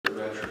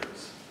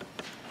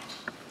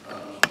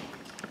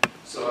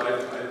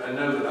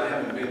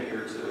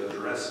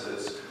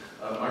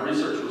My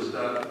research was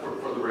done,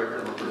 for the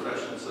record, I'm a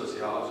professional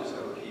sociologist. I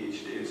have a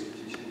PhD at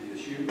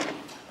CTBH.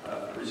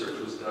 The research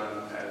was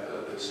done at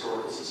the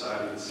Historical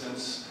Society, and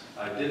since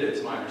I did it,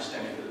 it's my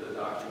understanding that the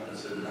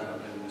documents have kind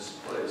of been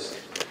misplaced.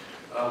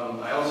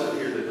 I also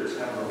hear that there's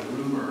kind of a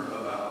rumor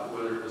about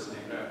whether it was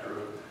named after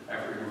an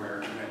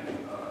African-American man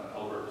named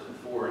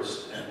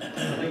Forrest, and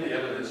I think the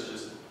evidence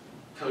just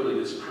totally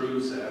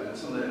disproves that, and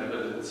some of the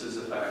evidence is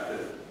the fact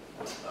that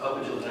up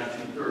until the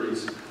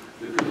 1930s,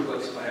 the Ku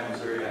Klux Klan was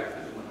very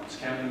active in Lowndes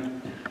County.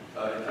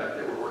 In fact,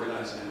 they were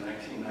organizing in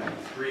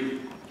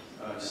 1993,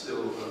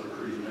 still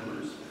recruiting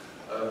members.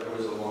 There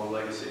was a long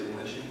legacy of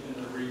lynching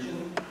in the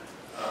region.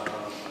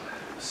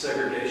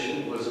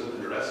 Segregation wasn't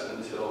addressed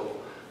until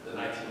the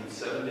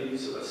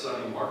 1970s.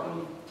 Sonny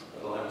Martin,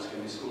 the Lowndes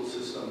County school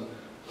system,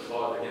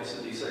 fought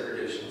against the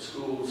desegregation of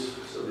schools,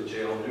 so did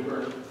J.L.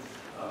 Newbern.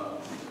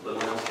 The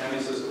Lowndes County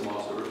system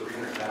lost over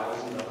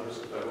 $300,000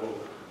 of federal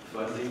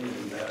funding,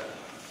 and that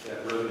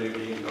revenue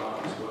being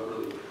gone is what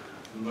really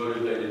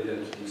motivated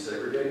them to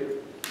desegregate.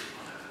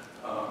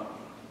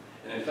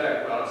 And in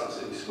fact, Valdosta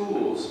City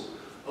Schools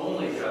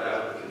only got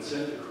out of a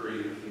consent decree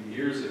a few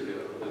years ago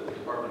that the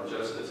Department of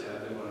Justice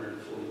had them under to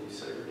fully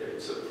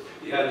desegregate. So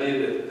the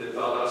idea that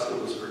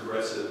Valdosta was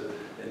progressive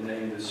and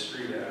named this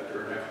street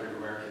after an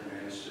African-American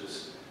man is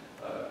just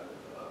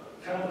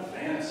kind of a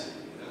fantasy,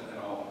 and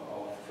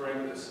I'll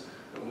frame this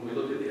when we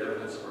look at the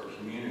evidence of our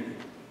community.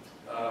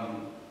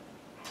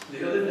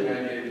 The other thing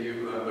I gave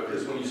you,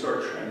 because when you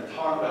start trying to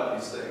talk about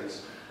these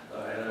things,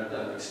 and I've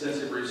done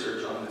extensive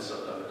research on this,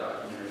 I've done a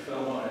documentary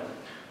film on it,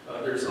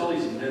 there's all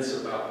these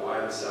myths about why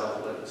the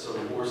South led to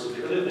Civil War. So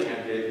the other thing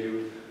I gave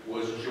you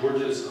was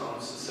Georgia's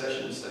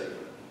secession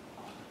statement.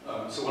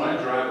 So when I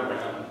drive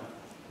around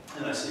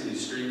and I see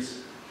these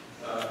streets,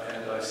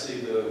 and I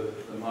see the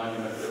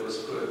monument that was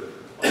put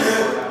on the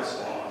courthouse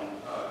lawn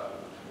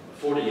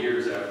 40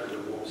 years after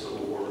the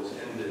Civil War was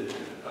ended,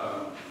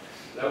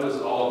 that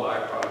was all a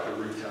byproduct of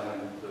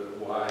retelling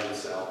why the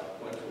South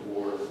went to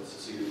war and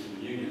seceded from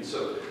the Union.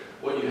 So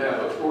what you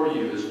have before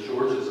you is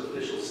Georgia's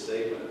official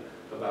statement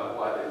about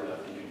why they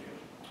left the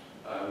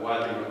Union,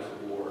 why they went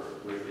to war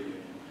with the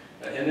Union.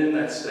 And in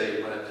that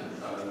statement,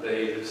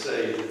 they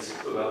say it's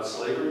about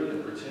slavery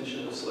and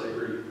retention of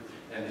slavery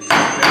and the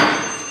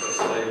expansion of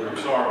slavery. I'm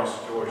sorry,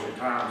 Mr. George, your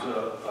time's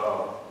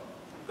up.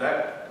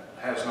 That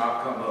has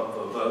not come up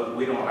for a vote.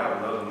 We don't have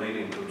another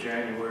meeting until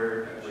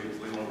January.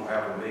 We won't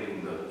have a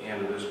meeting the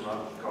end of this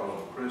month because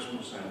of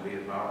Christmas, and we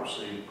have not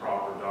received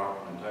proper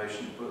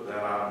documentation to put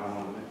that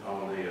item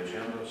on the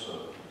agenda,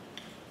 so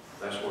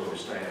that's where we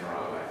stand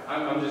right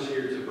now. I'm just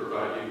here to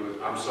provide you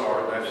with... I'm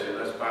sorry,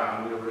 that's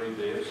fine. We'll read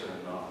this,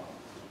 and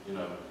you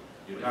know,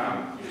 your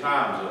time's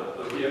up.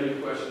 If you have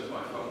any questions,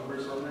 my phone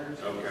number's on there.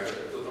 Okay.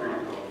 Feel free to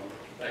call me.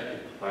 Thank you.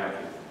 Thank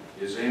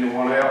you. Is there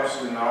anyone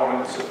else in the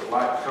audience that would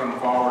like to come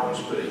forward and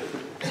speak?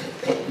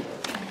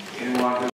 Anyone who